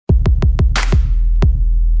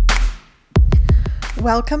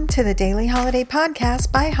Welcome to the Daily Holiday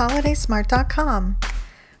Podcast by HolidaySmart.com.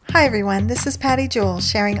 Hi everyone, this is Patty Jewell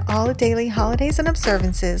sharing all the daily holidays and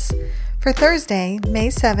observances for Thursday, May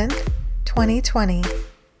 7th, 2020.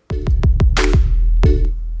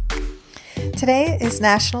 Today is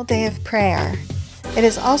National Day of Prayer. It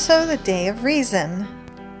is also the Day of Reason,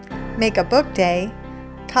 Make a Book Day,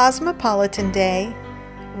 Cosmopolitan Day,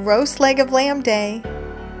 Roast Leg of Lamb Day,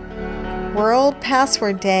 World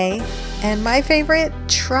Password Day, and my favorite,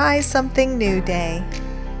 Try Something New Day.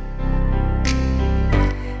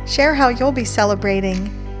 Share how you'll be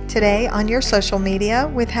celebrating today on your social media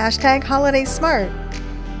with hashtag HolidaySmart.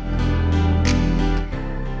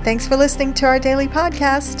 Thanks for listening to our daily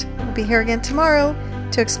podcast. We'll be here again tomorrow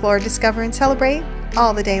to explore, discover, and celebrate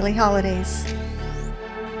all the daily holidays.